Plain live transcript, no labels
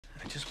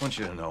just want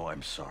you to know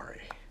I'm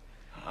sorry.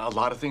 A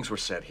lot of things were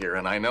said here,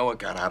 and I know it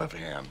got out of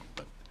hand,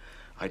 but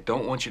I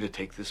don't want you to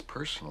take this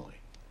personally.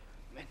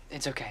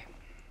 It's okay.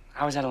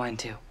 I was out of line,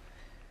 too.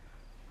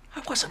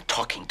 I wasn't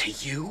talking to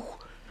you.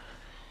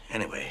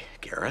 Anyway,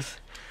 Gareth,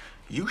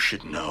 you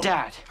should know.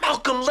 Dad.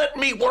 Malcolm, let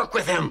me work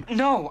with him.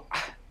 No.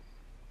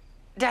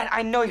 Dad,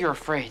 I know you're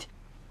afraid,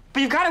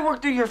 but you've got to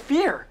work through your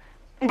fear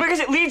because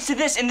it leads to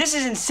this, and this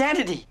is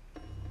insanity.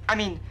 I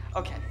mean,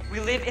 okay, we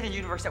live in a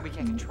universe that we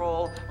can't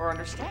control or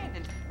understand,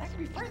 and that can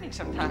be frightening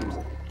sometimes.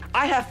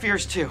 I have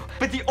fears too,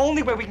 but the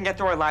only way we can get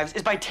through our lives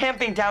is by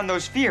tamping down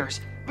those fears.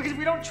 Because if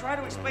we don't try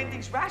to explain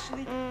things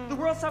rationally, the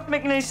world stops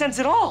making any sense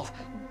at all.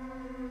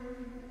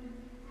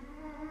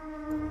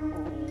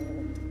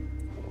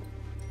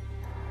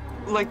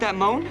 Like that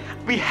moan?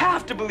 We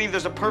have to believe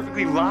there's a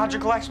perfectly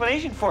logical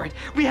explanation for it.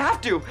 We have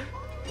to.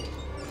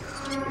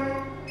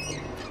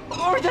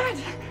 Or that.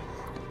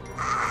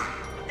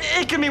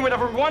 It can mean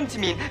whatever we want it to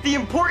mean. The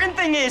important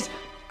thing is.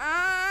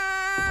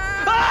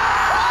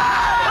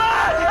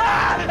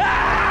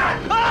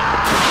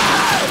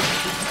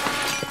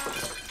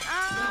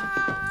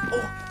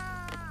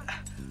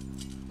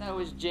 That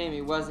was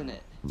Jamie, wasn't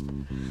it?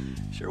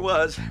 Sure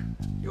was.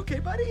 You okay,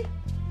 buddy?